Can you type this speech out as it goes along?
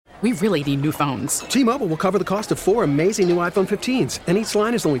We really need new phones. T-Mobile will cover the cost of 4 amazing new iPhone 15s, and each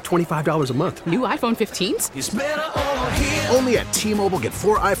line is only $25 a month. New iPhone 15s? It's better over here. Only at T-Mobile, get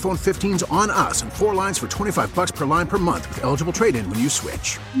 4 iPhone 15s on us and 4 lines for $25 per line per month with eligible trade-in when you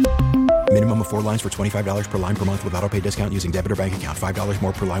switch. Minimum of 4 lines for $25 per line per month with autopay discount using debit or bank account. $5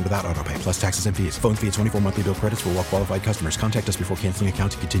 more per line without autopay, plus taxes and fees. Phone fee at 24 monthly bill credits for well-qualified customers. Contact us before canceling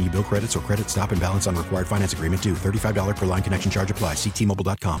account to continue bill credits or credit stop and balance on required finance agreement due. $35 per line connection charge applies. See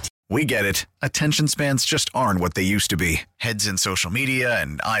T-Mobile.com. We get it. Attention spans just aren't what they used to be. Heads in social media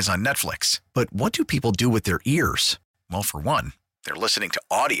and eyes on Netflix. But what do people do with their ears? Well, for one, they're listening to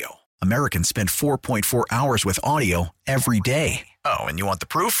audio. Americans spend 4.4 hours with audio every day. Oh, and you want the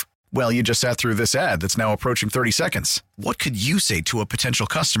proof? Well, you just sat through this ad that's now approaching 30 seconds. What could you say to a potential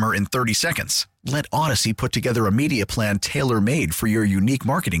customer in 30 seconds? Let Odyssey put together a media plan tailor-made for your unique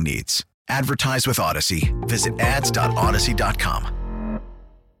marketing needs. Advertise with Odyssey. Visit ads.odyssey.com.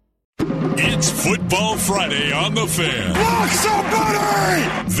 It's Football Friday on The Fan. Rock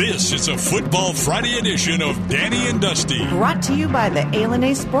somebody! This is a Football Friday edition of Danny and Dusty. Brought to you by the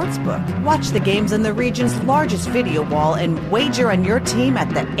A&A Sportsbook. Watch the games on the region's largest video wall and wager on your team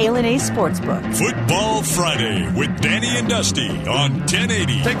at the A&A Sportsbook. Football Friday with Danny and Dusty on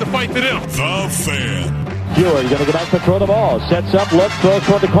 1080. Take the fight to them. The Fan. He's going to go back to throw the ball. Sets up, looks, throws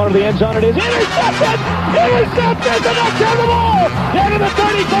toward the corner of the end zone. It is intercepted! Intercepted! The knock down the ball! Down to the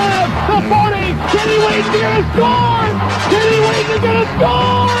 35, the 40. Kenny Wheaton going to score! Kenny Wheaton is going to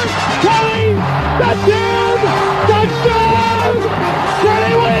score! 20, touchdown! Touchdown!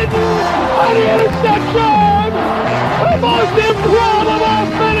 Kenny Wheaton on the interception! The most improbable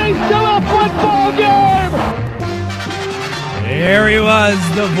finish to a football game! There he was,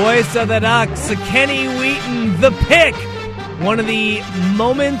 the voice of the Ducks, Kenny Wheaton, the pick. One of the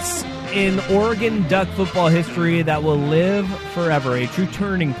moments in Oregon Duck football history that will live forever, a true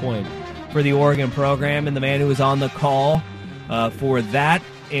turning point for the Oregon program, and the man who was on the call for that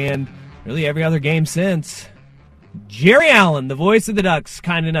and really every other game since. Jerry Allen, the voice of the Ducks,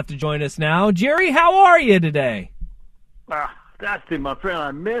 kind enough to join us now. Jerry, how are you today? Dusty, my friend,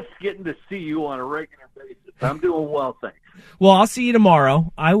 I miss getting to see you on a regular basis. I'm doing well, thanks. Well, I'll see you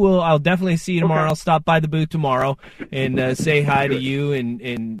tomorrow. I'll definitely see you tomorrow. Okay. I'll stop by the booth tomorrow and say hi to you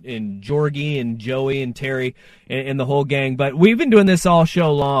and Jorgie and Joey and Terry and the whole gang. But we've been doing this all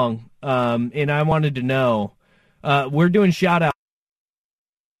show long, and I wanted to know, we're doing shout-out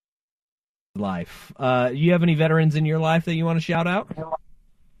life. You have any veterans in your life that you want to shout out?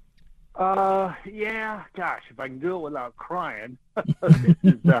 Yeah, gosh, if I can do it without crying.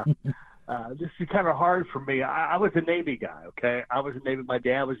 This is kind of hard for me. I was a Navy guy, okay? I was a Navy. My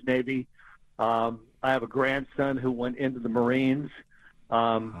dad was Navy. I have a grandson who went into the Marines,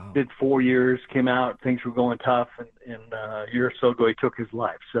 did 4 years, came out, things were going tough, and a year or so ago he took his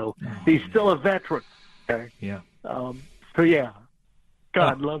life. So he's still a veteran, okay? Yeah. So, yeah,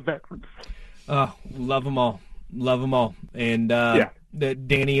 God, love veterans. Love them all. Love them all. And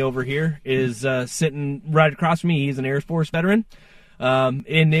Danny over here is sitting right across from me. He's an Air Force veteran.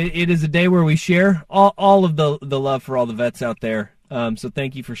 And it is a day where we share all of the love for all the vets out there. So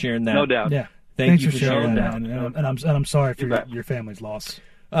thank you for sharing that. No doubt. Yeah. Thanks for sharing that. No and I'm sorry for your family's loss.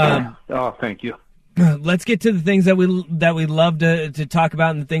 Thank you. Let's get to the things that we love to talk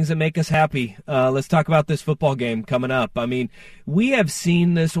about and the things that make us happy. Let's talk about this football game coming up. I mean, we have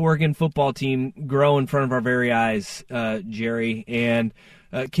seen this Oregon football team grow in front of our very eyes, Jerry, and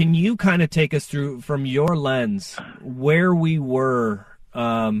can you kind of take us through, from your lens, where we were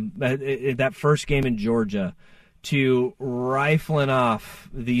at that first game in Georgia to rifling off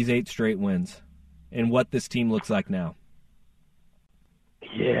these 8 straight wins and what this team looks like now?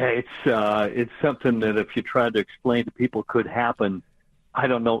 Yeah, it's something that if you tried to explain to people could happen, I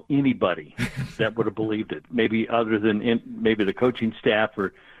don't know anybody that would have believed it. Maybe other than maybe the coaching staff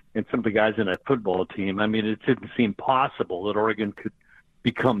and some of the guys in that football team. I mean, it didn't seem possible that Oregon could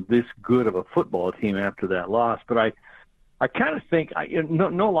become this good of a football team after that loss. But I kind of think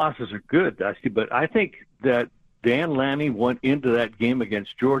no losses are good, Dusty, but I think that Dan Lanning went into that game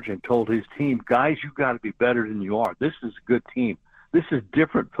against Georgia and told his team, guys, you got to be better than you are. This is a good team. This is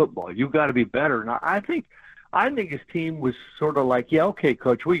different football. You got to be better. And I think his team was sort of like, yeah, okay,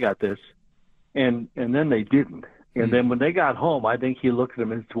 coach, we got this. And then they didn't. And then when they got home, I think he looked at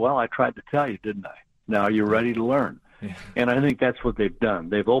them and said, well, I tried to tell you, didn't I? Now you're ready to learn. Yeah. And I think that's what they've done.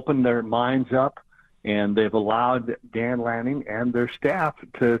 They've opened their minds up, and they've allowed Dan Lanning and their staff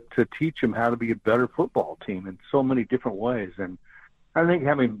to teach them how to be a better football team in so many different ways. And I think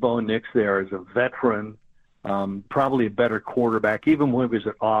having Bo Nix there as a veteran, probably a better quarterback, even when he was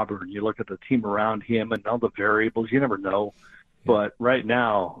at Auburn, you look at the team around him and all the variables, you never know. But right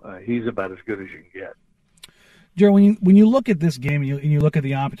now, he's about as good as you can get. Joe, when you look at this game and you look at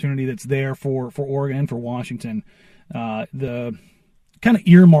the opportunity that's there for Oregon and for Washington, the kind of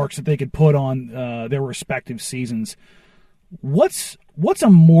earmarks that they could put on their respective seasons, what's a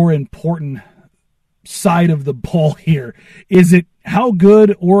more important side of the ball here? Is it how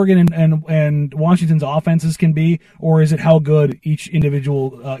good Oregon and Washington's offenses can be, or is it how good each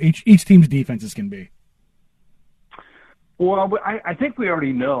individual each team's defenses can be? Well, I think we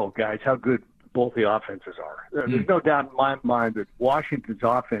already know, guys, how good both the offenses are. There's no doubt in my mind that Washington's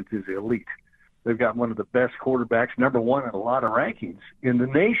offense is elite. They've got one of the best quarterbacks, number one in a lot of rankings in the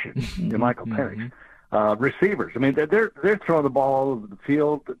nation, in Michael Penix. Receivers, I mean, they're throwing the ball all over the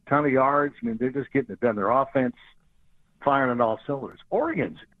field, a ton of yards. I mean, they're just getting it done. Their offense firing on all cylinders.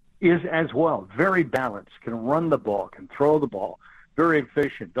 Oregon's is as well, very balanced, can run the ball, can throw the ball, very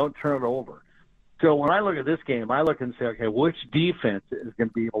efficient, don't turn it over. So when I look at this game, I look and say, okay, which defense is going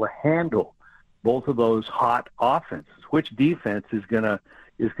to be able to handle both of those hot offenses? Which defense is going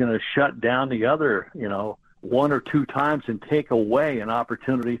to shut down the other, one or two times and take away an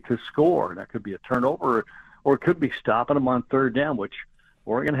opportunity to score? That could be a turnover, or it could be stopping them on third down, which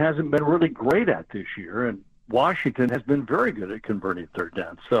Oregon hasn't been really great at this year, and Washington has been very good at converting third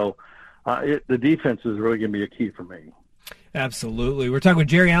down. So the defense is really going to be a key for me. Absolutely. We're talking with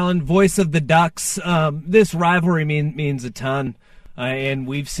Jerry Allen, voice of the Ducks. This rivalry means a ton, and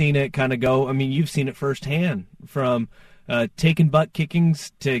we've seen it kind of go. I mean, you've seen it firsthand, from taking butt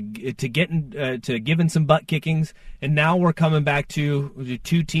kickings to giving some butt kickings, and now we're coming back to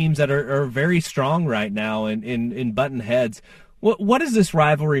two teams that are very strong right now in button heads. What does this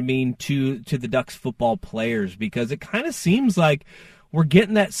rivalry mean to the Ducks football players? Because it kind of seems like we're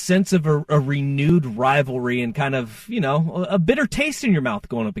getting that sense of a renewed rivalry and kind of, a bitter taste in your mouth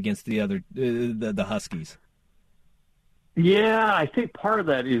going up against the other the Huskies. Yeah, I think part of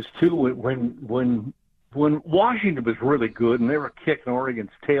that is too when Washington was really good and they were kicking Oregon's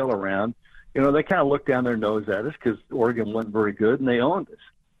tail around, they kind of looked down their nose at us because Oregon wasn't very good and they owned us.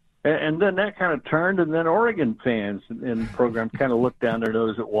 And then that kind of turned, and then Oregon fans and programs kind of looked down their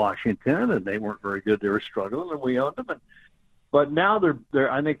nose at Washington, and they weren't very good. They were struggling, and we owned them. But now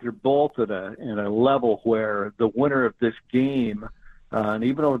I think they're both at a level where the winner of this game, and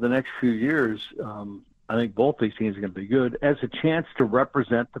even over the next few years, I think both these teams are going to be good, as a chance to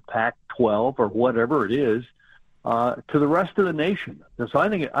represent the Pac-12 or whatever it is to the rest of the nation. So I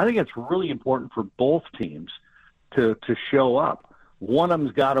think it's really important for both teams to show up. One of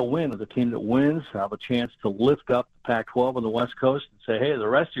them's got to win. The team that wins have a chance to lift up the Pac-12 on the West Coast and say, hey, the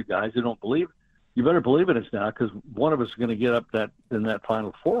rest of you guys who don't believe, you better believe in us now, because one of us is going to get up in that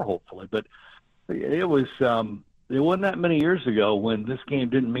Final Four, hopefully. But it wasn't that many years ago when this game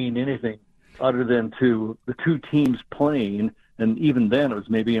didn't mean anything other than to the two teams playing, and even then it was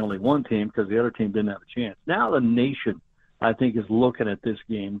maybe only one team because the other team didn't have a chance. Now the nation, I think, is looking at this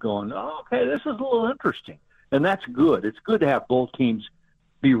game going, oh, okay, this is a little interesting. And that's good. It's good to have both teams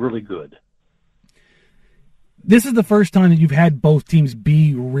be really good. This is the first time that you've had both teams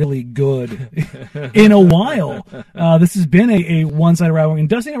be really good in a while. This has been a one-sided rivalry. And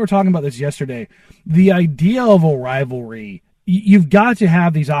Dusty and I were talking about this yesterday. The idea of a rivalry, you've got to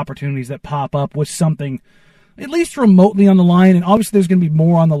have these opportunities that pop up with something at least remotely on the line. And obviously there's going to be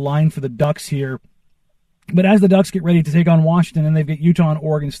more on the line for the Ducks here. But as the Ducks get ready to take on Washington and they've got Utah and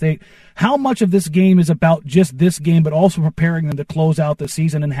Oregon State, how much of this game is about just this game, but also preparing them to close out the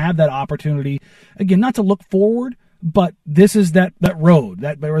season and have that opportunity, again, not to look forward, but this is that road,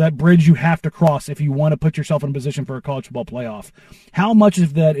 that bridge you have to cross if you want to put yourself in a position for a college football playoff. How much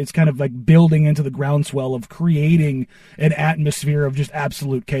of that is kind of like building into the groundswell of creating an atmosphere of just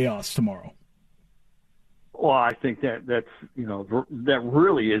absolute chaos tomorrow? Well, I think that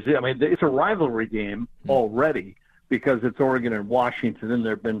really is it. I mean, it's a rivalry game already because it's Oregon and Washington, and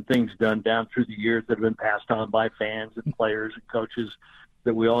there have been things done down through the years that have been passed on by fans and players and coaches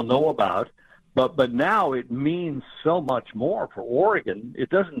that we all know about. But now it means so much more for Oregon.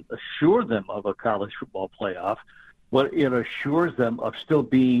 It doesn't assure them of a college football playoff, but it assures them of still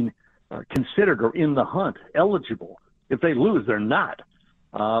being considered or in the hunt, eligible. If they lose, they're not.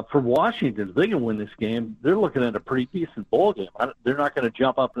 For Washington, if they can win this game, they're looking at a pretty decent bowl game. They're not going to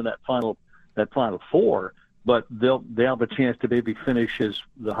jump up in that final four, but they'll have a chance to maybe finish as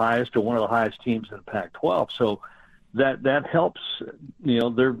the highest or one of the highest teams in the Pac-12. So that helps,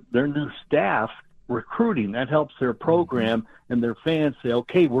 their new staff recruiting. That helps their program and their fans say,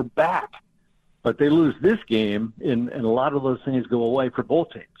 okay, we're back. But they lose this game, and a lot of those things go away for both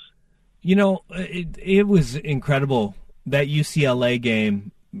teams. It was incredible. That UCLA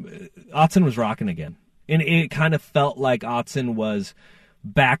game, Autzen was rocking again. And it kind of felt like Autzen was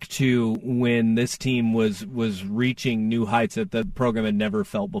back to when this team was reaching new heights that the program had never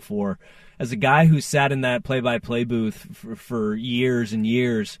felt before. As a guy who sat in that play-by-play booth for years and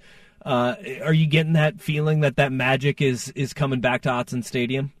years, are you getting that feeling that magic is coming back to Autzen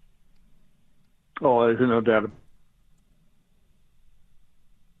Stadium? Oh, there's no doubt.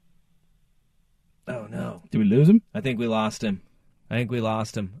 Oh, no. Did we lose him? I think we lost him. I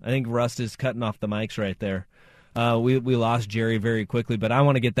think Rust is cutting off the mics right there. We lost Jerry very quickly, but I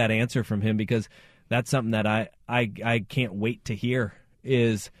want to get that answer from him because that's something that I can't wait to hear.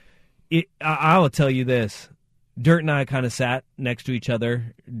 I will tell you this. Dirt and I kind of sat next to each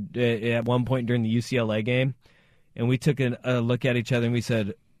other at one point during the UCLA game, and we took a look at each other and we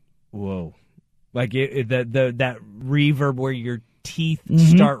said, whoa. Like that reverb where your teeth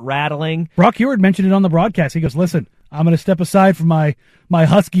start rattling. Brock Heward mentioned it on the broadcast. He goes, listen, I'm going to step aside from my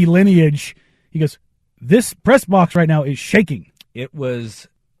Husky lineage. He goes, this press box right now is shaking. It was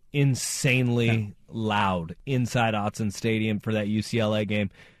insanely loud inside Autzen Stadium for that UCLA game.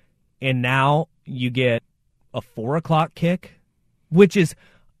 And now you get a 4 o'clock kick,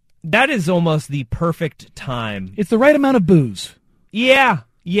 that is almost the perfect time. It's the right amount of booze. Yeah,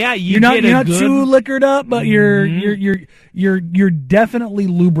 you're not too liquored up, but you're definitely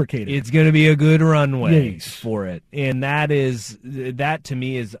lubricated. It's going to be a good runway for it, and that to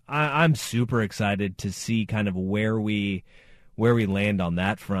me is I'm super excited to see kind of where we land on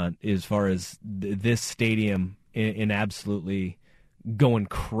that front as far as this stadium in absolutely going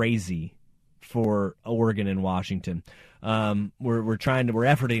crazy for Oregon and Washington. We're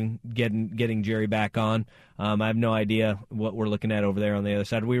efforting getting Jerry back on. I have no idea what we're looking at over there on the other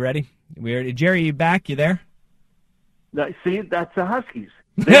side. Are we ready? Jerry, you back? You there? See, that's the Huskies.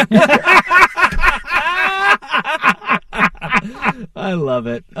 I love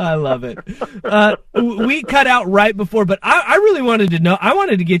it. We cut out right before, but I really wanted to know. I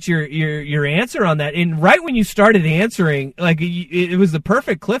wanted to get your answer on that. And right when you started answering, like it was the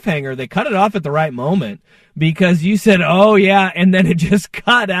perfect cliffhanger. They cut it off at the right moment because you said, "Oh yeah," and then it just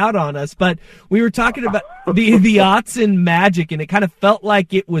cut out on us. But we were talking about the Autzen magic, and it kind of felt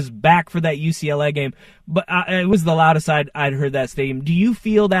like it was back for that UCLA game. But it was the loudest I'd heard that stadium. Do you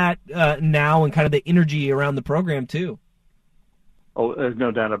feel that now, and kind of the energy around the program too? Oh, there's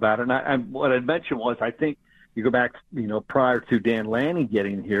no doubt about it. And what I'd mentioned was, I think you go back, prior to Dan Lanning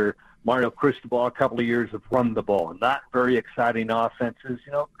getting here, Mario Cristobal, a couple of years of run the ball, not very exciting offenses.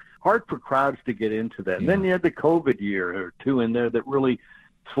 Hard for crowds to get into that. Yeah. And then you had the COVID year or two in there that really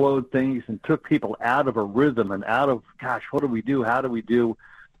slowed things and took people out of a rhythm and out of, gosh, what do we do? How do we do?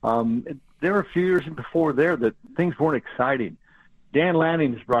 There were a few years before there that things weren't exciting. Dan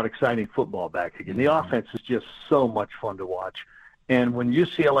Lanning has brought exciting football back again. The offense is just so much fun to watch. And when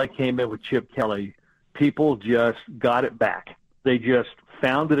UCLA came in with Chip Kelly, people just got it back. They just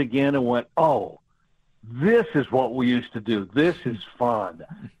found it again and went, oh, this is what we used to do. This is fun.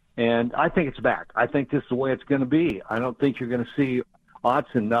 And I think it's back. I think this is the way it's going to be. I don't think you're going to see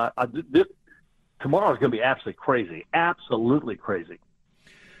Autzen not tomorrow is going to be absolutely crazy. Absolutely crazy.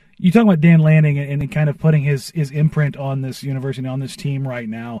 You talk about Dan Lanning and kind of putting his imprint on this university, on this team right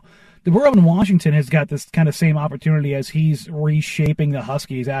now. The Borough in Washington has got this kind of same opportunity as he's reshaping the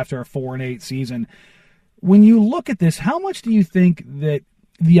Huskies after a 4-8 season. When you look at this, how much do you think that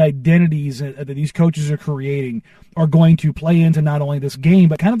the identities that these coaches are creating are going to play into not only this game,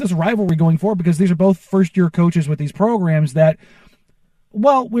 but kind of this rivalry going forward? Because these are both first-year coaches with these programs that,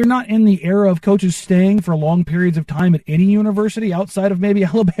 well, we're not in the era of coaches staying for long periods of time at any university outside of maybe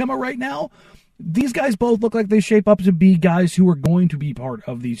Alabama right now. These guys both look like they shape up to be guys who are going to be part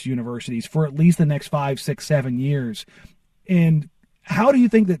of these universities for at least the next 5, 6, 7 years. And how do you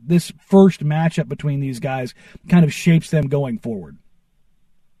think that this first matchup between these guys kind of shapes them going forward?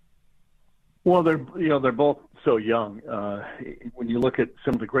 Well, they're both so young. When you look at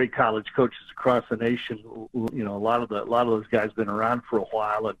some of the great college coaches across the nation, a lot of those guys have been around for a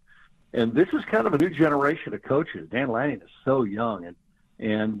while, and this is kind of a new generation of coaches. Dan Lanning is so young,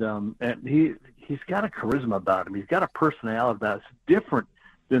 and he's got a charisma about him. He's got a personality about him. It's different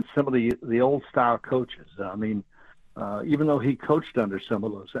than some of the old style coaches. I mean, even though he coached under some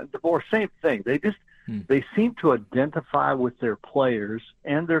of those, DeBoer, same thing. They seem to identify with their players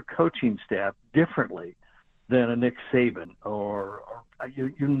and their coaching staff differently than a Nick Saban or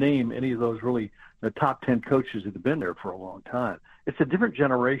you name any of those really the top 10 coaches that have been there for a long time. It's a different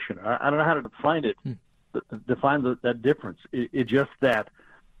generation. I don't know how to define it. Define that difference. It just that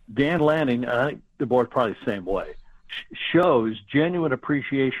Dan Lanning, I think DeBoer's probably the same way, shows genuine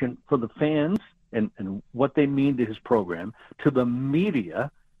appreciation for the fans and what they mean to his program, to the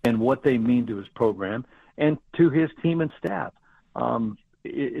media and what they mean to his program, and to his team and staff.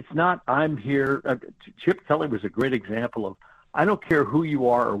 It's not I'm here. Chip Kelly was a great example of, I don't care who you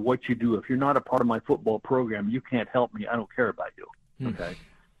are or what you do. If you're not a part of my football program, you can't help me. I don't care about you. Okay.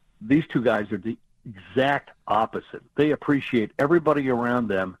 These two guys are the exact opposite. They appreciate everybody around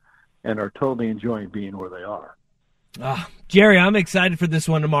them and are totally enjoying being where they are. Jerry, I'm excited for this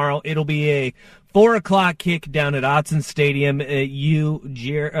one tomorrow. It'll be a 4:00 kick down at Autzen Stadium. You,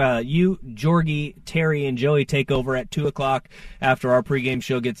 Jorgie, Terry, and Joey take over at 2:00 after our pregame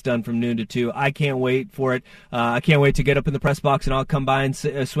show gets done from noon to 2. I can't wait for it. I can't wait to get up in the press box, and I'll come by and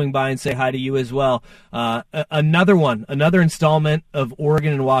swing by and say hi to you as well. Another installment of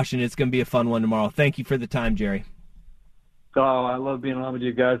Oregon and Washington. It's going to be a fun one tomorrow. Thank you for the time, Jerry. Oh, I love being on with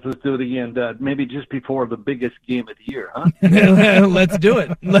you guys. Let's do it again. Maybe just before the biggest game of the year, huh? Let's do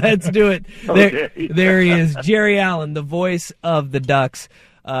it. Let's do it. Okay. There he is, Jerry Allen, the voice of the Ducks.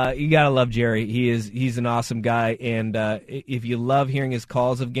 You gotta love Jerry. He's an awesome guy, and if you love hearing his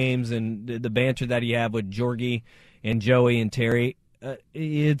calls of games and the banter that he have with Jorgie and Joey and Terry,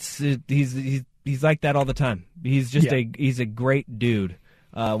 he's like that all the time. He's just he's a great dude.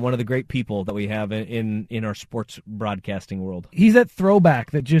 One of the great people that we have in our sports broadcasting world. He's that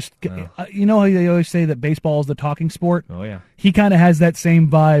throwback that just, you know how they always say that baseball is the talking sport? Oh, yeah. He kind of has that same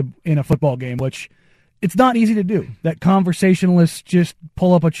vibe in a football game, which it's not easy to do. That conversationalist, just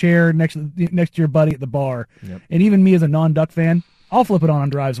pull up a chair next to your buddy at the bar. Yep. And even me as a non-Duck fan, I'll flip it on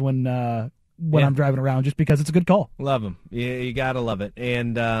drives when I'm driving around just because it's a good call. Love him. You got to love it.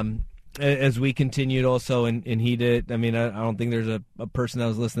 And as we continued also, and he did, I mean, I don't think there's a person that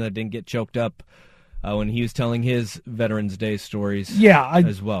was listening that didn't get choked up when he was telling his Veterans Day stories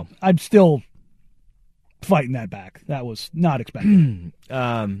as well. I'm still fighting that back. That was not expected.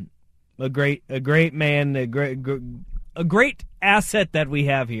 A great man, a great asset that we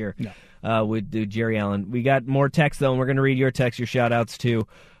have here with Jerry Allen. We got more texts, though, and we're going to read your texts, your shout-outs to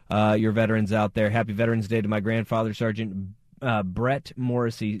your veterans out there. Happy Veterans Day to my grandfather, Sergeant Brett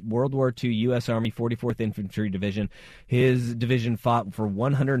Morrissey, World War II U.S. Army 44th Infantry Division. His division fought for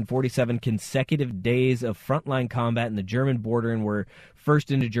 147 consecutive days of frontline combat in the German border and were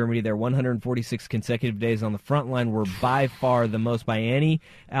first into Germany. Their 146 consecutive days on the front line were by far the most by any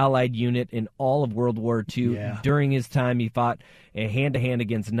Allied unit in all of World War II. Yeah. During his time, he fought a hand-to-hand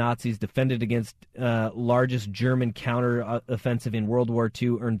against Nazis, defended against largest German counter-offensive in World War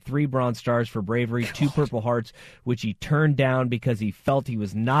II, earned 3 Bronze Stars for bravery, 2 Purple Hearts, which he turned down because he felt he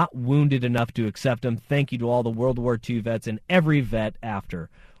was not wounded enough to accept them. Thank you to all the World War II vets and every vet after.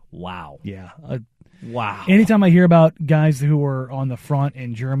 Wow. Yeah. Wow. Anytime I hear about guys who were on the front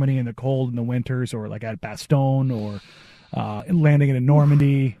in Germany in the cold in the winters, or like at Bastogne, or landing in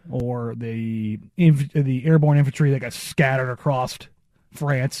Normandy, or the airborne infantry that got scattered across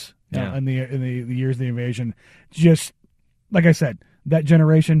France in the years of the invasion, just like I said, that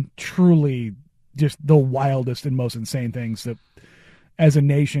generation truly just the wildest and most insane things that as a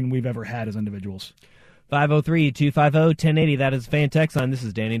nation we've ever had as individuals. 503-250-1080. That is Fan Text Line. This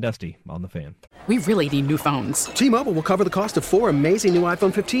is Danny and Dusty on the Fan. We really need new phones. T-Mobile will cover the cost of 4 amazing new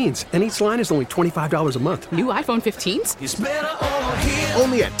iPhone 15s, and each line is only $25 a month. New iPhone 15s? It's better over here.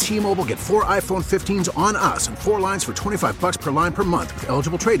 Only at T-Mobile, get 4 iPhone 15s on us and 4 lines for $25 per line per month with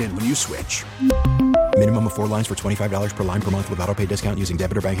eligible trade-in when you switch. Minimum of 4 lines for $25 per line per month with autopay discount using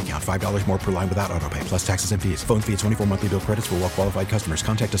debit or bank account. $5 more per line without autopay, plus taxes and fees. Phone fee at 24 monthly bill credits for well-qualified customers.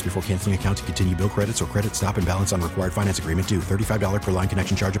 Contact us before canceling account to continue bill credits or credit stop and balance on required finance agreement due. $35 per line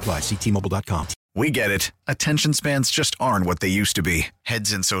connection charge applies. See T-Mobile.com. We get it. Attention spans just aren't what they used to be.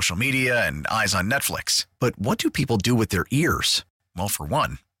 Heads in social media and eyes on Netflix. But what do people do with their ears? Well, for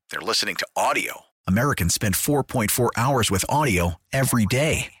one, they're listening to audio. Americans spend 4.4 hours with audio every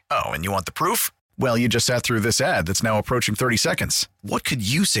day. Oh, and you want the proof? Well, you just sat through this ad that's now approaching 30 seconds. What could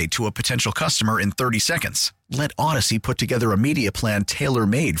you say to a potential customer in 30 seconds? Let Odyssey put together a media plan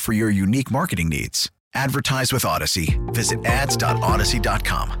tailor-made for your unique marketing needs. Advertise with Odyssey. Visit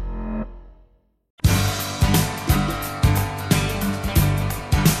ads.odyssey.com.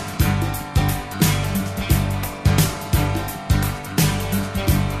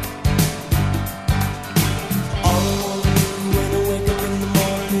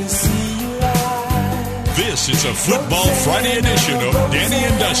 This is a Football Friday edition of Danny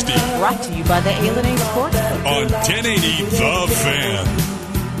and Dusty. Brought to you by the ALNA Sportsbook. On 1080 The Fan.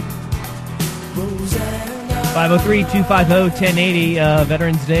 503-250-1080,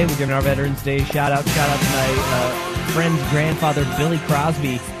 Veterans Day. We're giving our Veterans Day shout-out. Shout-out to my friend's grandfather, Billy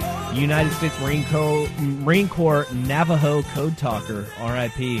Crosby, United States Marine Corps Navajo code talker,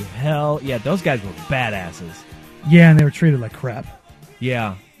 R.I.P. Hell, yeah, those guys were badasses. Yeah, and they were treated like crap.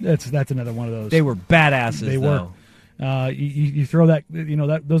 Yeah. That's another one of those. They were badasses. They though. were. You throw that,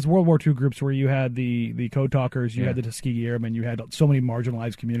 those World War II groups where you had the Code Talkers, you had the Tuskegee Airmen, you had so many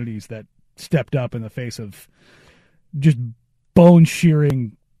marginalized communities that stepped up in the face of just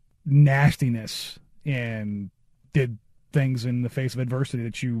bone-shearing nastiness and did things in the face of adversity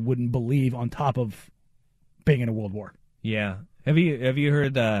that you wouldn't believe, on top of being in a world war. Yeah. Have you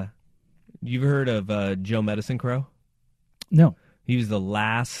heard? You've heard of Joe Medicine Crow? No. He was the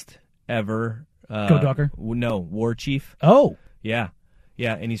last ever Code Talker? No, war chief. Oh. Yeah,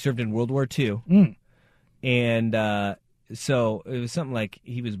 and he served in World War II. Mm. And so it was something like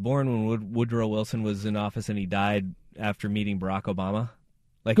he was born when Woodrow Wilson was in office, and he died after meeting Barack Obama.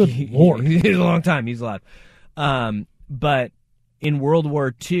 Like, good Lord. He was a long time. He's alive. But in World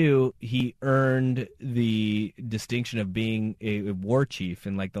War II, he earned the distinction of being a war chief,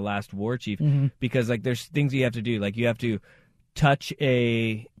 and like the last war chief, because like there's things you have to do. Like you have to touch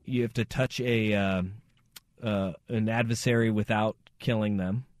an adversary without killing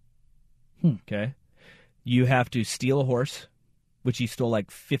them. Okay. You have to steal a horse, which he stole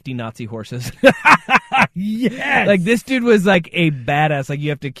like 50 Nazi horses. Yes! Like, this dude was like a badass. Like, you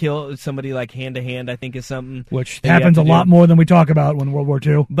have to kill somebody like hand to hand, I think is something. Which happens a lot more than we talk about when World War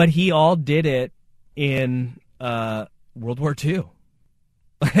II. But he all did it in World War II.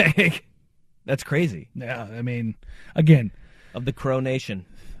 Like, that's crazy. Yeah, I mean, again. Of the Crow Nation.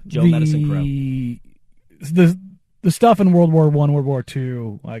 Joe Medicine Crow. The stuff in World War I, World War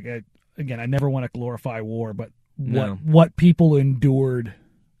II, like, I never want to glorify war, but what people endured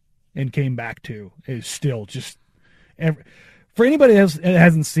and came back to is still just for anybody that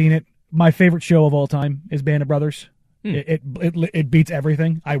hasn't seen it. My favorite show of all time is Band of Brothers. It beats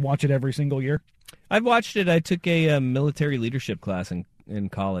everything. I watch it every single year. I've watched it. I took a military leadership class in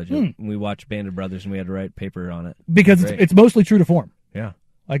college, and we watched Band of Brothers, and we had to write a paper on it. Because it's mostly true to form. Yeah.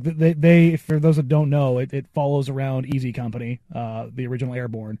 Like they for those that don't know, it follows around Easy Company, the original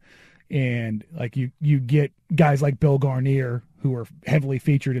Airborne. And like you get guys like Bill Garnier, who are heavily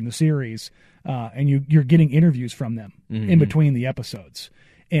featured in the series, and you're getting interviews from them in between the episodes.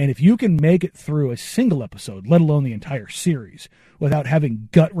 And if you can make it through a single episode, let alone the entire series, without having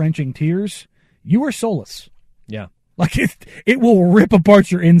gut-wrenching tears, you are soulless. Yeah. Like it will rip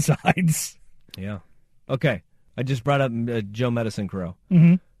apart your insides. Yeah. Okay. I just brought up Joe Medicine Crow.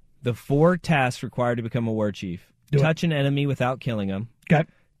 Mm-hmm. The 4 tasks required to become a war chief: touch an enemy without killing him. Okay.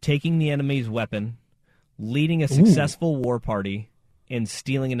 Taking the enemy's weapon, leading a successful war party, and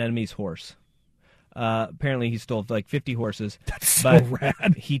stealing an enemy's horse. Apparently he stole like 50 horses. That's so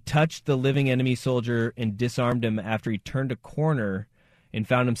rad. He touched the living enemy soldier and disarmed him after he turned a corner and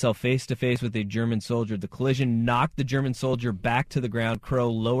found himself face-to-face with a German soldier. The collision knocked the German soldier back to the ground. Crow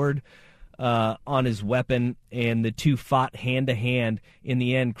lowered on his weapon, and the two fought hand-to-hand. In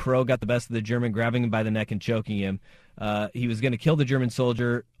the end, Crow got the best of the German, grabbing him by the neck and choking him. He was going to kill the German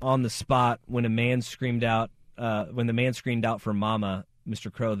soldier on the spot when the man screamed out for Mama.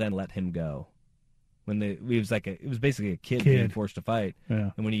 Mr. Crow then let him go. It was basically a kid being forced to fight. Yeah.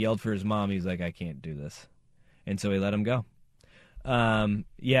 And when he yelled for his mom, he's like, I can't do this. And so he let him go.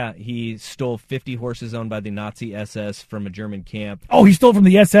 He stole 50 horses owned by the Nazi SS from a German camp. Oh, he stole from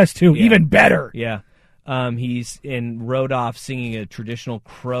the SS too. Yeah. Even better. Yeah. Rode off singing a traditional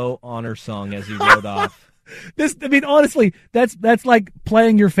Crow honor song as he rode off. Honestly, that's like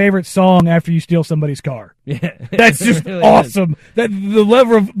playing your favorite song after you steal somebody's car. Yeah, that's just really awesome. That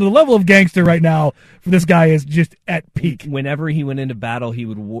the level of gangster right now for this guy is just at peak. Whenever he went into battle, he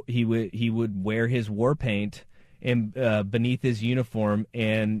would wear his war paint and beneath his uniform,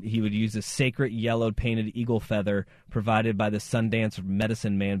 and he would use a sacred yellowed painted eagle feather provided by the Sundance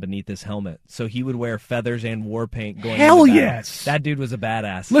medicine man beneath his helmet. So he would wear feathers and war paint going Hell into battle. Yes. That dude was a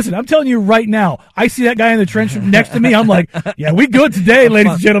badass. Listen, I'm telling you right now, I see that guy in the trench next to me, I'm like, yeah, we good today,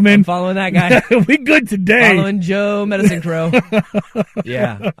 ladies and gentlemen. I'm following that guy. We good today. Following Joe Medicine Crow.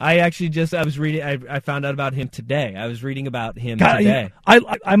 Yeah. I was reading, I found out about him today. I was reading about him today.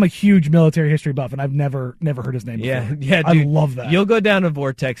 I'm a huge military history buff, and I've never heard his name before. Yeah, dude, I love that. You'll go down a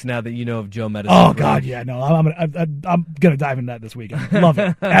vortex now that you know of Joe Medicine Crow. God, yeah, no, I'm gonna dive into that this weekend. Love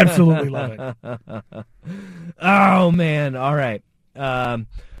it, absolutely love it. Oh man, all right.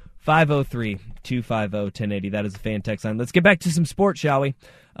 503-250-1080. That is the fan text line. Let's get back to some sports, shall we?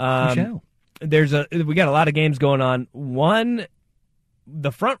 We shall. We got a lot of games going on. One,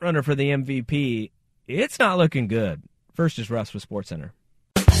 the front runner for the MVP, it's not looking good. First is Russ with SportsCenter.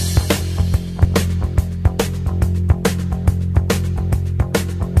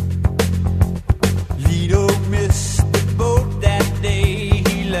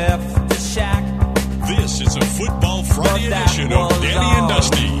 This is a Football Friday edition of Danny and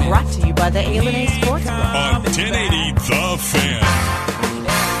Dusty. the A&A Sportsbook. On 1080 The Fan.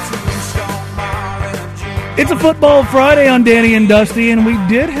 It's a football Friday on Danny and Dusty, and we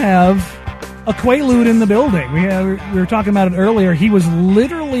did have a Quaalude in the building. We were talking about it earlier. He was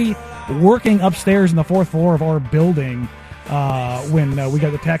literally working upstairs in the fourth floor of our building when we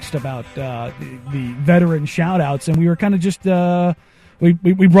got the text about the veteran shout-outs, and we were kind of just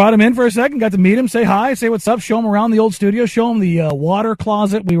we brought him in for a second, got to meet him, say hi, say what's up, show him around the old studio, show him the water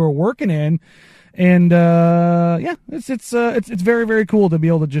closet we were working in, and it's very, very cool to be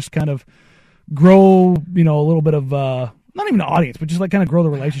able to just kind of grow, a little bit of not even an audience, but just like kind of grow the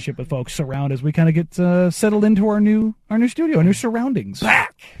relationship with folks around as we kind of get settled into our new studio, our new surroundings.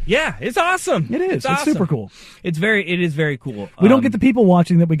 Back, yeah, it's awesome. It is. It's awesome. Super cool. It is very cool. We don't get the people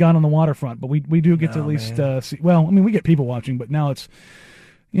watching that we got on the waterfront, but we do get to at least see. Well, I mean, we get people watching, but now it's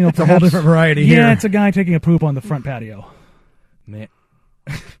it's a whole different variety here. Yeah, it's a guy taking a poop on the front patio. Man,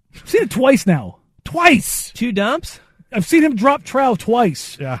 seen it twice now. Twice. 2 dumps. I've seen him drop trow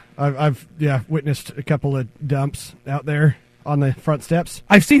twice. Yeah, I've witnessed a couple of dumps out there on the front steps.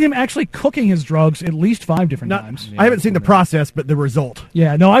 I've seen him actually cooking his drugs at least 5 different times. I haven't seen the process, but the result.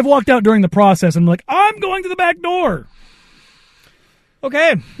 Yeah, no, I've walked out during the process and I'm like, I'm going to the back door.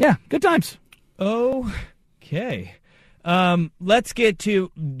 Okay. Yeah, good times. Okay. Let's get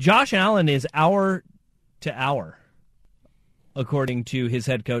to Josh Allen is hour to hour, according to his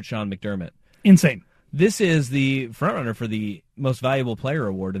head coach, Sean McDermott. Insane. This is the frontrunner for the most valuable player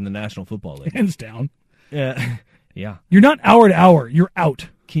award in the National Football League. Hands down. Yeah. You're not hour to hour. You're out.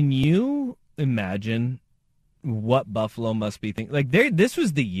 Can you imagine what Buffalo must be thinking? Like, this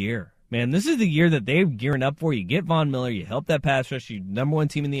was the year, man. This is the year that they're gearing up for. You get Von Miller. You help that pass rush. You're number 1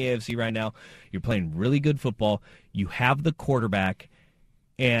 team in the AFC right now. You're playing really good football. You have the quarterback.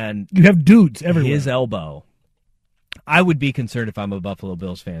 And you have dudes everywhere. His elbow. I would be concerned if I'm a Buffalo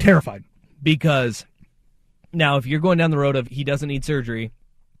Bills fan. Terrified. Because now, if you're going down the road of he doesn't need surgery,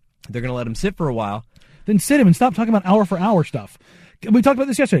 they're going to let him sit for a while. Then sit him and stop talking about hour-for-hour stuff. We talked about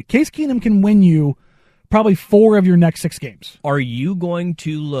this yesterday. Case Keenum can win you probably 4 of your next 6 games. Are you going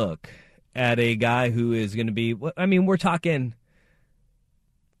to look at a guy who is going to be, I mean, we're talking,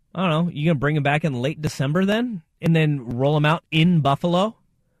 I don't know, you going to bring him back in late December then? And then roll him out in Buffalo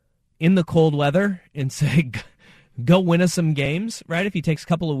in the cold weather and say, go win us some games, right? If he takes a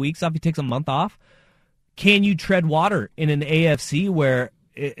couple of weeks off, he takes a month off. Can you tread water in an AFC where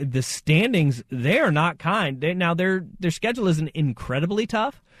the standings, they are not kind? Their schedule isn't incredibly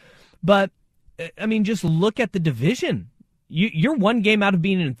tough, but, I mean, just look at the division. You're 1 game out of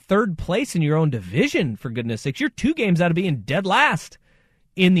being in 3rd place in your own division, for goodness sakes. You're 2 games out of being dead last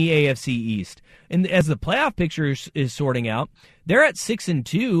in the AFC East. And as the playoff picture is sorting out, they're at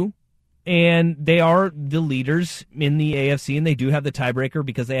 6-2. And they are the leaders in the AFC, and they do have the tiebreaker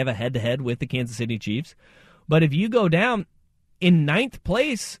because they have a head-to-head with the Kansas City Chiefs. But if you go down, in 9th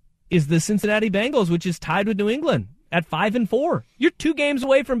place is the Cincinnati Bengals, which is tied with New England at 5-4. You're 2 games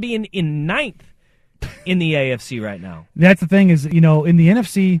away from being in 9th in the AFC right now. That's the thing is, in the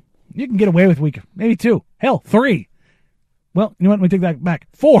NFC, you can get away with week, maybe 2, hell, 3. Well, you know what? Let me take that back.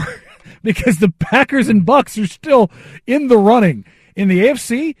 4, because the Packers and Bucks are still in the running. In the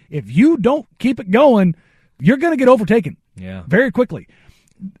AFC, if you don't keep it going, you're going to get overtaken very quickly.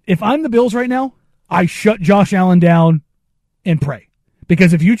 If I'm the Bills right now, I shut Josh Allen down and pray.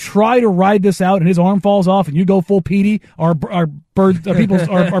 Because if you try to ride this out and his arm falls off and you go full Petey, our birds'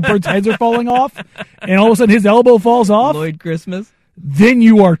 heads are falling off, and all of a sudden his elbow falls off, Lloyd Christmas, then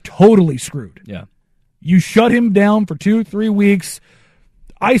you are totally screwed. Yeah. You shut him down for 2-3 weeks,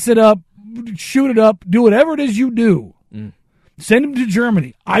 ice it up, shoot it up, do whatever it is you do. Send him to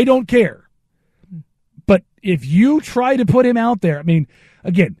Germany. I don't care. But if you try to put him out there, I mean,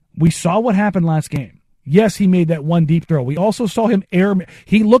 again, we saw what happened last game. Yes, he made that 1 deep throw. We also saw him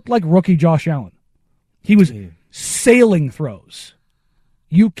he looked like rookie Josh Allen. He was sailing throws.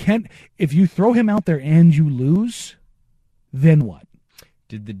 If you throw him out there and you lose, then what?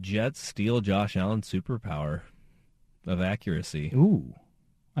 Did the Jets steal Josh Allen's superpower of accuracy? Ooh,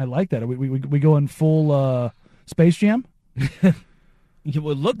 I like that. We go in full Space Jam? It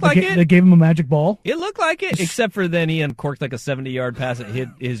would look like it. They gave him a magic ball. It looked like it, except for then he uncorked like a 70-yard pass that hit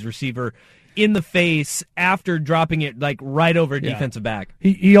his receiver in the face after dropping it like right over a defensive back.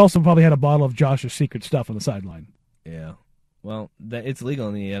 He also probably had a bottle of Josh's secret stuff on the sideline. Yeah. Well, it's legal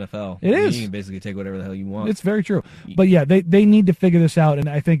in the NFL. It is. You can basically take whatever the hell you want. It's very true. But yeah, they need to figure this out, and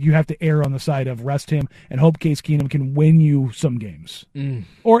I think you have to err on the side of rest him and hope Case Keenum can win you some games.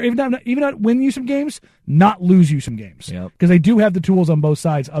 Or if not, even not win you some games, not lose you some games. Because they do have the tools on both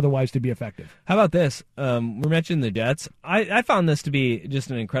sides otherwise to be effective. How about this? We mentioned the Jets. I found this to be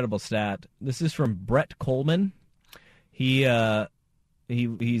just an incredible stat. This is from Brett Coleman. He's the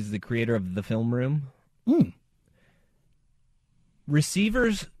creator of The Film Room.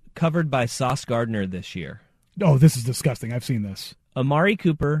 Receivers covered by Sauce Gardner this year. Oh, this is disgusting. I've seen this. Amari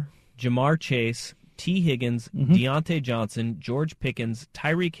Cooper, Jamar Chase, T. Higgins, Deontay Johnson, George Pickens,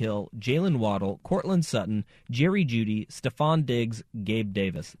 Tyreek Hill, Jalen Waddle, Cortland Sutton, Jerry Jeudy, Stephon Diggs, Gabe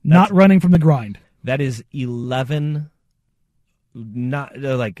Davis. Not running from the grind. That is 11 not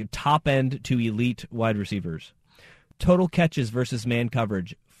like top end to elite wide receivers. Total catches versus man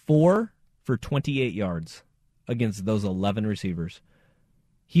coverage, 4 for 28 yards against those 11 receivers.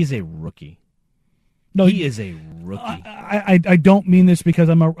 He's a rookie. No, he is a rookie. I don't mean this because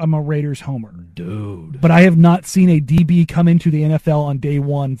I'm a Raiders homer, dude. But I have not seen a DB come into the NFL on day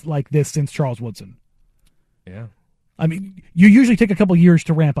one like this since Charles Woodson. Yeah, I mean, you usually take a couple years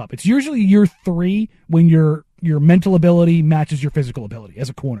to ramp up. It's usually year 3 when your mental ability matches your physical ability as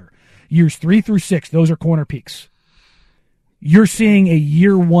a corner. Years 3 through 6, those are corner peaks. You're seeing a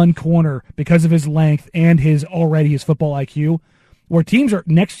year 1 corner because of his length and his football IQ, where teams are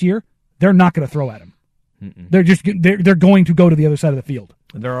next year, they're not going to throw at him. They're going to go to the other side of the field.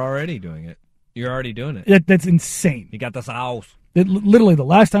 They're already doing it. You're already doing it. That's insane. You got the sauce. Literally, the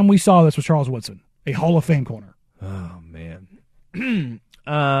last time we saw this was Charles Woodson, a Hall of Fame corner. Oh man. And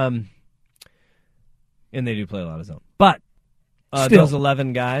they do play a lot of zone, but those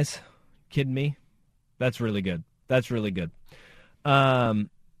 11 guys, kidding me? That's really good. All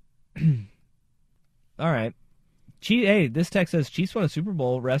right. Hey, this text says Chiefs won a Super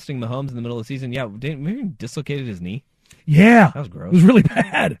Bowl resting Mahomes in the middle of the season. Yeah, maybe he dislocated his knee. Yeah. That was gross. It was really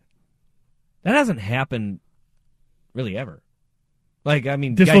bad. That hasn't happened really ever. Like, I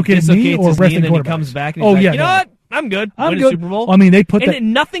mean, dislocates knee or his knee and then he comes back and he's you know what? I'm good. I'm good. Super Bowl. I mean, they put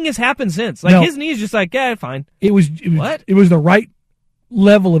nothing has happened since. Like, his knee is just like, yeah, fine. It was the right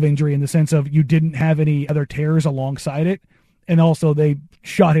level of injury in the sense of you didn't have any other tears alongside it. And also, they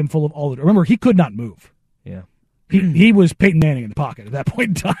shot him full of all the. Remember, he could not move. Yeah, he was Peyton Manning in the pocket at that point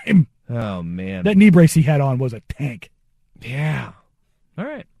in time. Oh man, that knee brace he had on was a tank. Yeah. All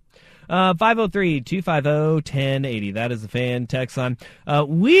right. 503-250-1080. That is the Fan text line.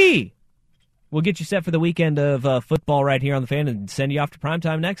 We will get you set for the weekend of football right here on the Fan and send you off to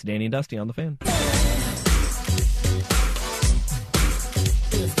primetime next. Danny and Dusty on the Fan.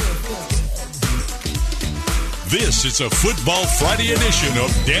 This is a Football Friday edition of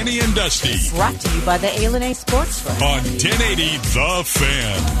Danny and Dusty. Brought to you by the A&A Sportsbook. On 1080 The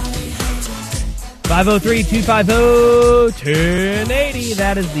Fan. 503-250-1080.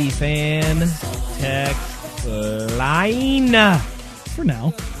 That is the Fan text line. For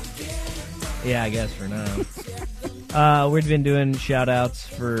now. Yeah, I guess for now. We've been doing shout-outs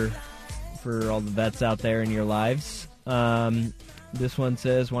for all the vets out there in your lives. This one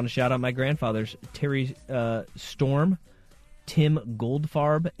says, want to shout out my grandfathers, Terry Storm, Tim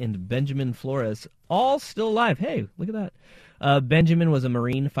Goldfarb, and Benjamin Flores, all still alive. Hey, look at that. Benjamin was a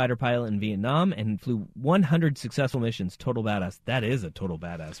Marine fighter pilot in Vietnam and flew 100 successful missions. Total badass. That is a total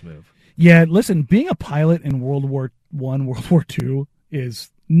badass move. Yeah, listen, being a pilot in World War I, World War II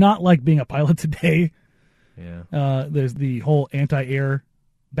is not like being a pilot today. Yeah. There's the whole anti-air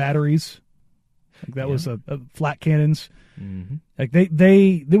batteries. Like that was a flat cannons. Mm-hmm. Like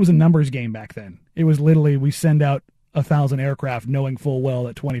there was a numbers game back then. It was literally we send out 1,000 aircraft knowing full well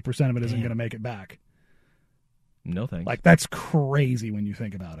that 20% of it isn't going to make it back. No thanks. Like that's crazy when you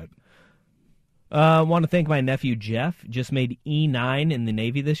think about it. Want to thank my nephew Jeff. Just made E9 in the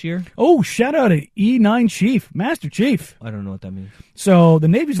Navy this year. Oh, shout out to E9 Chief, Master Chief. I don't know what that means. So the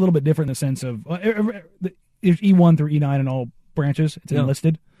Navy's a little bit different in the sense of there's E1 through E9 in all branches. It's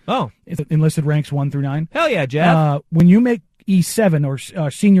enlisted. Oh. It's enlisted ranks 1 through 9. Hell yeah, Jeff. When you make E7 or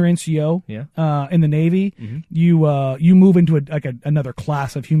senior NCO in the Navy, you move into another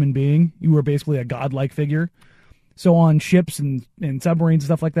class of human being. You are basically a godlike figure. So on ships and submarines and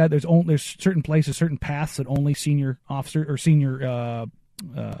stuff like that, there's certain places, certain paths that only senior officer or senior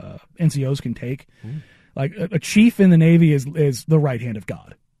NCOs can take. Like a chief in the Navy is the right hand of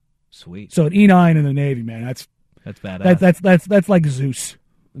God. Sweet. So at E9 in the Navy, man, that's badass. That's like Zeus.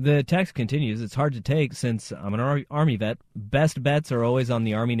 The text continues. It's hard to take since I'm an Army vet. Best bets are always on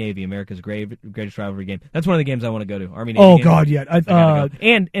the Army-Navy, America's greatest rivalry game. That's one of the games I want to go to. Army-Navy. Oh, game. God, yeah.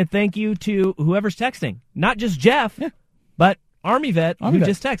 And thank you to whoever's texting. Not just Jeff. Yeah. But Army vet, who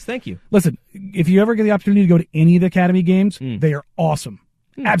just text, thank you. Listen, if you ever get the opportunity to go to any of the Academy games, they are awesome.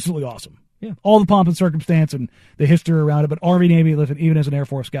 Absolutely awesome. Yeah. All the pomp and circumstance and the history around it. But Army, Navy, listen, even as an Air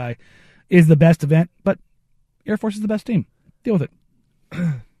Force guy, is the best event. But Air Force is the best team. Deal with it.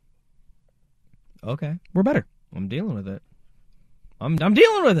 Okay. We're better. I'm dealing with it. I'm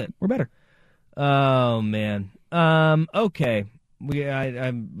dealing with it. We're better. Oh, man. Okay.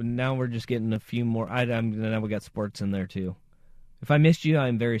 Now we're just getting a few more. Now we got sports in there, too. If I missed you,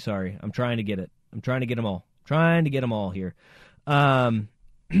 I'm very sorry. I'm trying to get it. I'm trying to get them all. Trying to get them all here. All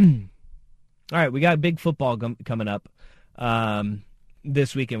right, we got big football coming up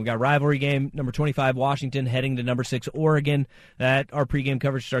this weekend. We got a rivalry game, number 25 Washington heading to number 6 Oregon. Our pregame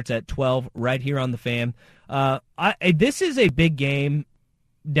coverage starts at 12 right here on the Fan. This is a big game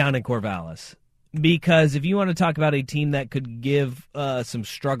down in Corvallis because if you want to talk about a team that could give some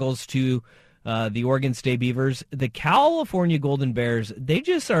struggles to the Oregon State Beavers, the California Golden Bears, they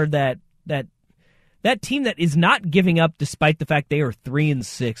just are that team that is not giving up despite the fact they are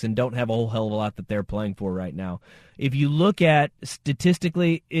 3-6 and don't have a whole hell of a lot that they're playing for right now. If you look at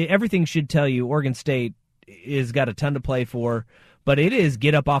statistically, everything should tell you Oregon State is got a ton to play for, but it is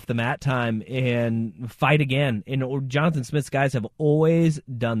get up off the mat time and fight again. And Jonathan Smith's guys have always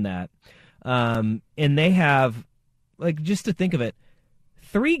done that. And they have, just to think of it,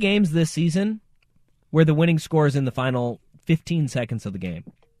 3 games this season where the winning score is in the final 15 seconds of the game.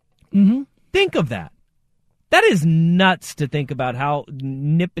 Mm-hmm. Think of that. That is nuts to think about how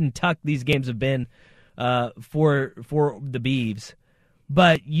nip and tuck these games have been for the Beavs.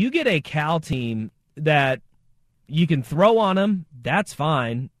 But you get a Cal team that you can throw on them. That's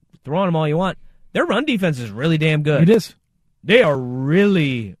fine. Throw on them all you want. Their run defense is really damn good. It is. They are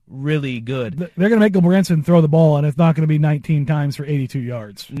really, really good. They're going to make Gilbranson throw the ball, and it's not going to be 19 times for 82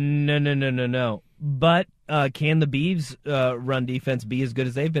 yards. No. But can the Beavs run defense be as good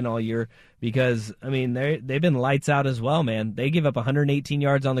as they've been all year? Because, they've been lights out as well, man. They give up 118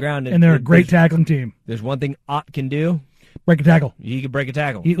 yards on the ground. And they're a great tackling team. There's one thing Ott can do. Break a tackle. He can break a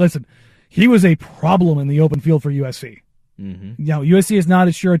tackle. He was a problem in the open field for USC. Mm-hmm. Now, USC is not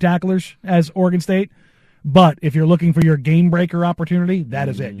as sure of tacklers as Oregon State, but if you're looking for your game breaker opportunity, that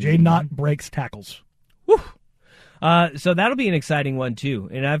is it. Jaden Ott breaks tackles. Whew. So that'll be an exciting one too,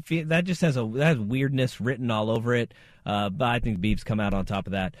 and I feel that just has weirdness written all over it. But I think the Beavs come out on top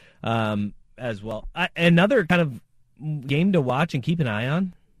of that as well. Another kind of game to watch and keep an eye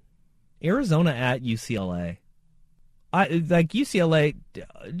on: Arizona at UCLA. UCLA.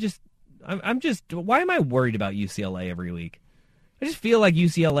 I'm just. Why am I worried about UCLA every week? I just feel like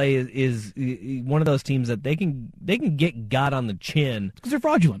UCLA is one of those teams that they can get on the chin because they're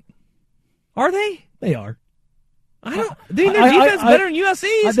fraudulent. Are they? They are. I don't. Their defense better than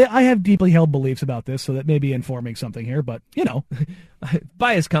USC's. I have deeply held beliefs about this, so that may be informing something here. But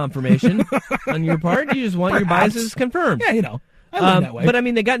bias confirmation on your part. You just want your biases confirmed. Yeah, I live that way. But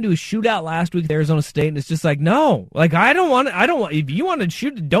they got into a shootout last week with Arizona State, and it's just no. I don't want. If you want to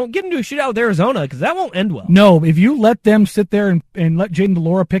shoot, don't get into a shootout with Arizona because that won't end well. No, if you let them sit there and let Jaden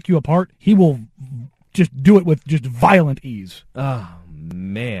DeLora pick you apart, he will just do it with just violent ease. Oh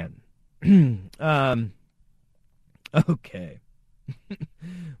man. Okay.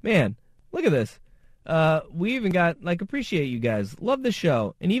 Man, look at this. We even got, appreciate you guys. Love the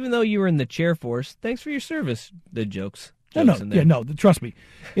show. And even though you were in the chair force, thanks for your service. The jokes in there. No, trust me.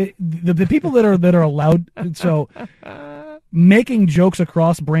 The people that are allowed, so making jokes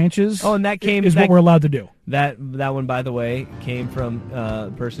across branches and that is what we're allowed to do. That one, by the way, came from a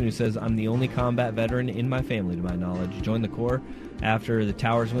person who says, I'm the only combat veteran in my family, to my knowledge. Joined the Corps after the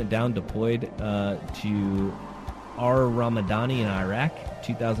towers went down, deployed to Ramadani in Iraq,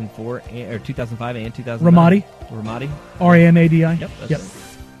 2004 or 2005 and 2009. Ramadi. Ramadi. Yep.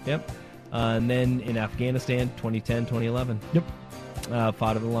 Yep. And then in Afghanistan, 2010, 2011. Yep.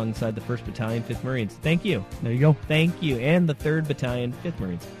 Fought alongside the 1st Battalion, 5th Marines. Thank you. There you go. Thank you. And the 3rd Battalion, 5th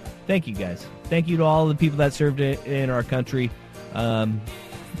Marines. Thank you, guys. Thank you to all the people that served in our country.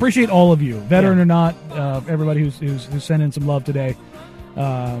 Appreciate all of you, veteran or not, everybody who's sent in some love today.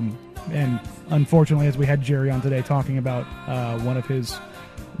 And unfortunately, as we had Jerry on today talking about one of his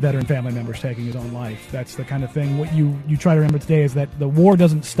veteran family members taking his own life, that's the kind of thing. What you try to remember today is that the war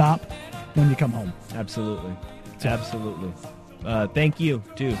doesn't stop when you come home. Absolutely. Absolutely. Thank you,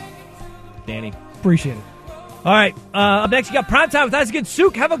 too, Danny. Appreciate it. All right. Up next, you got Primetime with Isaac and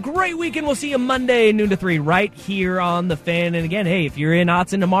Suk. Have a great weekend. We'll see you Monday, noon to 3, right here on The Fan. And again, hey, if you're in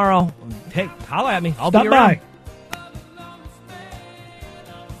Autzen tomorrow, hey, holla at me. I'll Stop be around. By.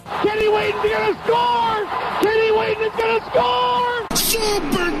 Kenny Wayton's going to score! Kenny Wayton is going to score!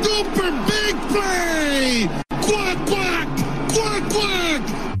 Super duper big play! Quack, quack!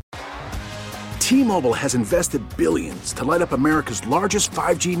 T-Mobile has invested billions to light up America's largest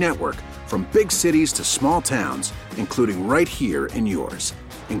 5G network, from big cities to small towns, including right here in yours.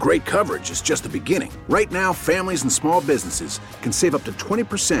 And great coverage is just the beginning. Right now, families and small businesses can save up to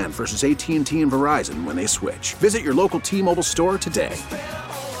 20% versus AT&T and Verizon when they switch. Visit your local T-Mobile store today.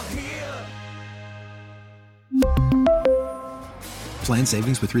 Plan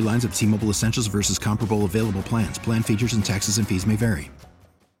savings with 3 lines of T-Mobile Essentials versus comparable available plans. Plan features and taxes and fees may vary.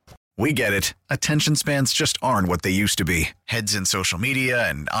 We get it. Attention spans just aren't what they used to be. Heads in social media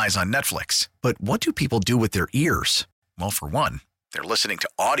and eyes on Netflix. But what do people do with their ears? Well, for one, they're listening to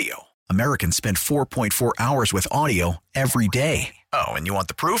audio. Americans spend 4.4 hours with audio every day. Oh, and you want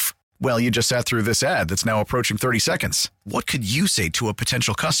the proof? Well, you just sat through this ad that's now approaching 30 seconds. What could you say to a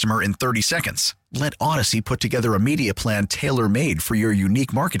potential customer in 30 seconds? Let Odyssey put together a media plan tailor-made for your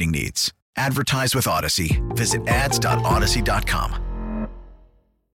unique marketing needs. Advertise with Odyssey. Visit ads.odyssey.com.